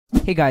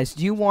Hey guys,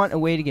 do you want a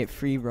way to get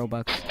free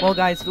Robux? Well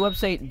guys, the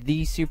website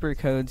The Super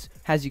Codes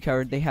has you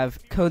covered. They have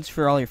codes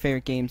for all your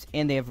favorite games,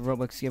 and they have a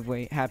Robux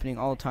giveaway happening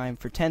all the time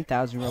for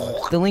 10,000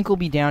 Robux. The link will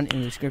be down in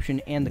the description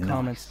and the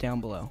comments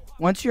down below.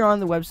 Once you're on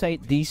the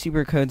website,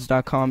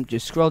 thesupercodes.com,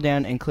 just scroll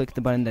down and click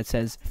the button that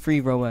says Free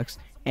Robux,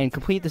 and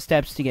complete the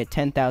steps to get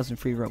 10,000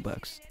 free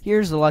Robux.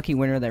 Here's the lucky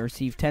winner that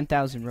received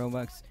 10,000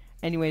 Robux.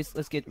 Anyways,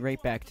 let's get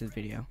right back to the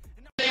video.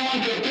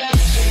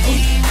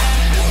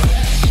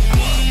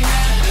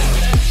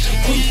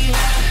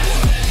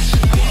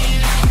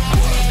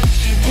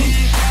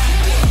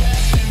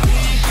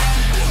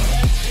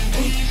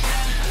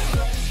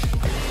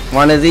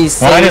 One of these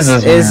things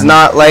is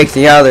not like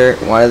the other.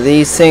 One of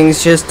these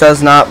things just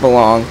does not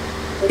belong.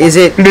 Is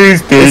it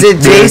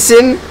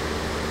Jason,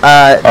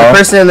 the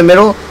person in the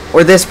middle,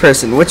 or this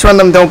person? Which one of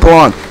them don't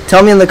belong?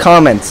 Tell me in the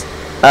comments.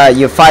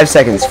 You have 5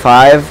 seconds.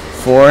 5,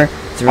 4,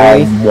 3,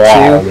 2,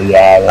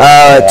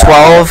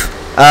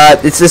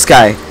 12. It's this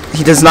guy.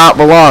 He does not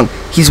belong.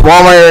 He's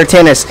Walmart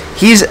Artanis.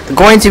 He's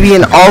going to be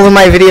in all of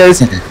my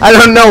videos. I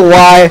don't know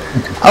why.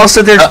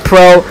 Also, there's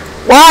Pro.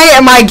 Why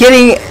am I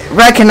getting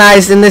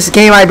recognized in this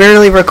game? I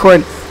barely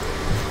record.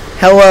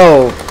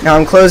 Hello. Now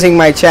I'm closing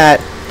my chat.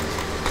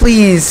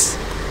 Please.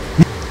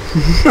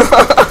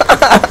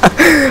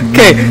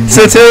 Okay,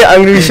 so today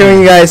I'm going to be showing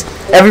you guys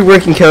every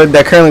working code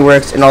that currently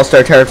works in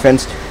All-Star Tower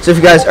Defense. So if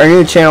you guys are new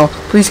to the channel,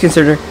 please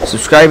consider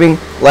subscribing,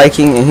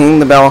 liking, and hitting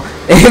the bell.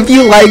 And if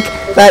you like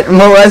that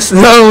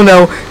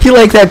if you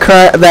like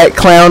that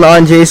clown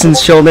on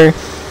Jason's shoulder,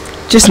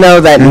 just know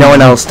that no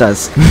one else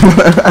does.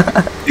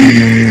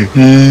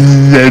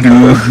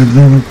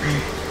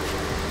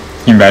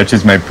 He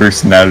matches my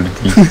personality.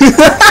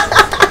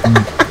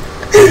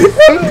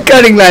 I'm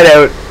cutting that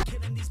out.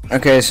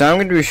 Okay, so I'm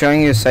going to be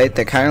showing you a site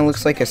that kind of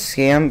looks like a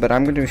scam, but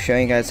I'm going to be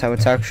showing you guys how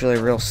it's actually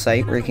a real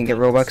site where you can get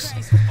Robux.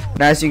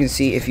 But as you can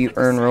see, if you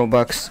earn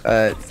Robux,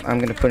 I'm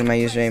going to put in my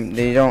username.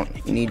 They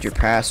don't need your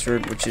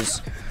password, which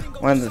is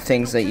one of the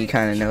things that you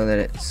kind of know that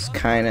it's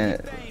kind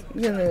of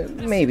gonna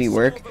maybe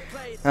work.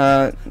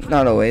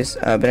 Not always,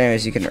 but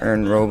anyways, you can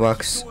earn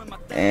Robux,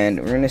 and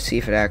we're going to see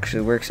if it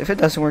actually works. If it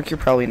doesn't work, you're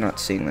probably not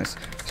seeing this.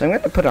 So I'm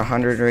going to put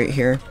 100 right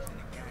here,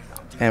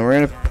 and we're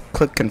going to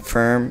click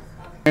confirm.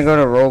 I'm going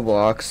to go to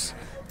Roblox,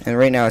 and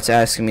right now it's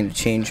asking me to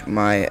change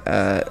my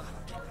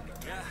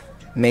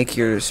make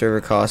your server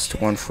cost to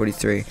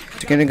 143.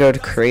 We're going to go to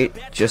create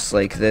just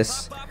like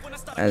this,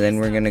 and then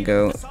we're going to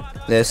go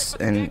this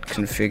and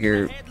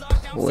configure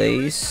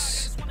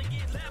place.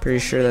 Pretty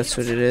sure that's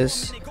what it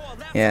is.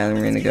 Yeah, and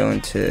we're going to go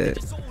into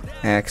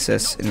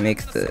access and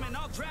make the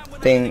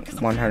thing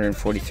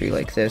 143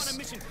 like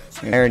this.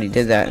 I already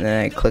did that, and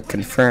then I click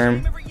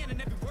confirm,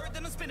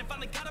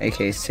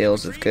 aka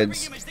sales of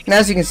goods. And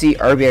as you can see,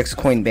 RBX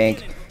Coin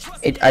Bank,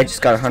 I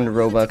just got 100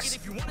 Robux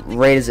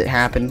right as it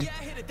happened.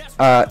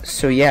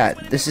 So yeah,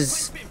 this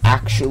is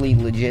actually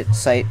legit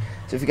site.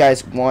 So if you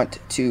guys want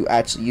to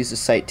actually use the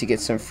site to get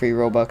some free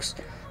Robux,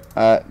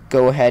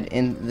 go ahead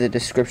in the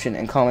description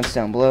and comments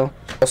down below.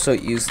 Also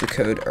use the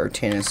code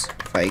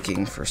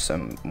artanisViking for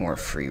some more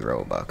free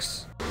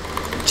Robux.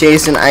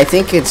 Jason, I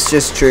think it's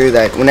just true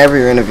that whenever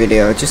you're in a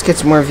video, it just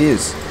gets more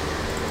views.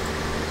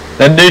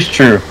 That is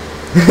true.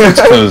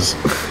 Because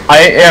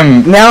I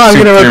am. Now I'm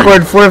gonna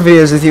record 4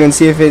 videos with you and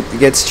see if it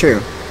gets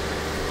true.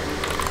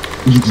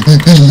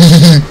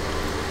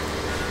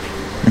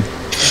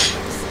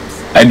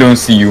 I don't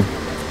see you.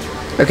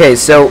 Okay,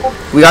 so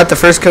we got the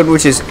first code,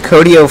 which is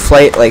Codio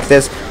Flight, like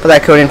this. Put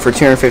that code in for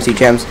 250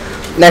 gems.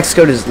 Next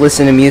code is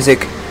listen to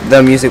music,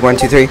 the music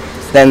 123.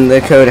 Then the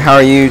code how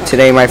are you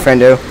today, my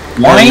friendo.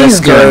 Then this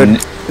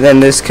code, then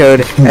this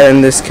code, and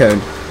then this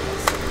code.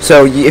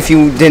 So if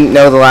you didn't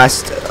know the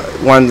last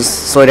ones,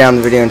 slow down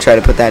the video and try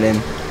to put that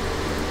in.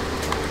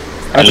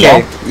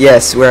 Okay. Hello?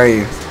 Yes. Where are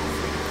you?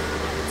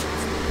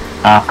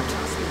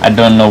 I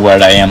don't know where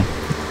I am.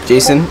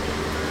 Jason,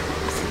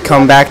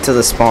 come back to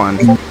the spawn.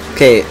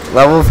 Okay,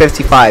 level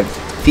 55.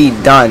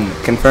 Feed done.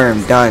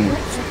 Confirm done.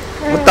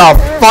 What the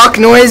fuck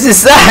noise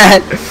is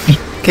that?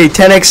 Okay,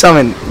 10x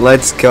summon.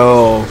 Let's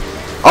go.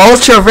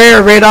 Ultra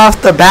rare right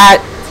off the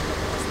bat.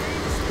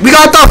 We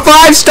got the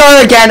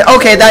 5-star again.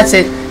 Okay, that's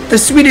it. The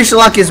Swedish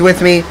luck is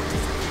with me.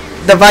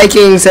 The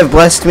Vikings have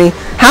blessed me.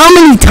 How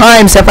many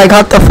times have I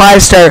got the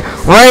 5-star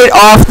right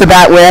off the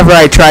bat whenever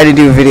I try to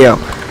do a video?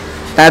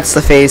 That's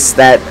the face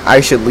that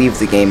I should leave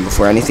the game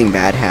before anything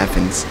bad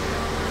happens.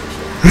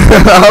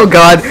 Oh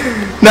god.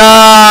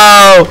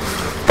 No!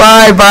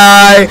 Bye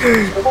bye!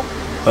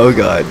 Oh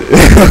god.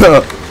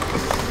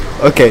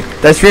 Okay,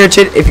 that's pretty much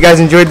it. If you guys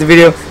enjoyed the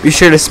video, be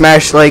sure to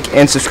smash like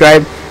and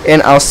subscribe.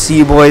 And I'll see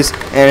you boys in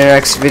the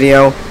next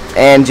video.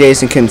 And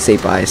Jason couldn't say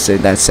bye, so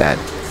that's sad.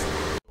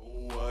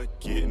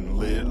 Getting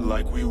lit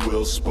like we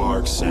will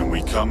sparks, and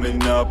we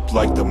coming up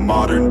like the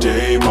modern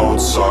day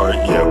Mozart.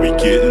 Yeah, we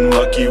getting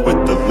lucky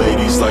with the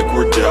ladies like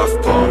we're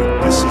Daft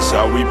Punk. This is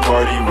how we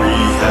party,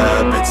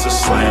 rehab, it's a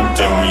slam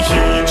dunk. We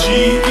hear you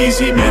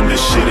G-Eazy, man,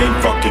 this shit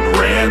ain't fucking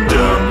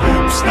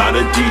random. Oops, not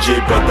a DJ,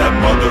 but that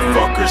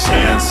motherfucker's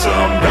handsome.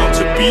 About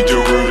to be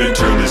Darude and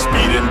turn this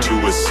beat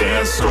into a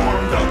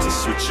sandstorm. About to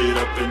switch it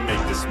up and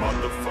make this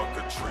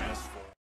motherfucker transform.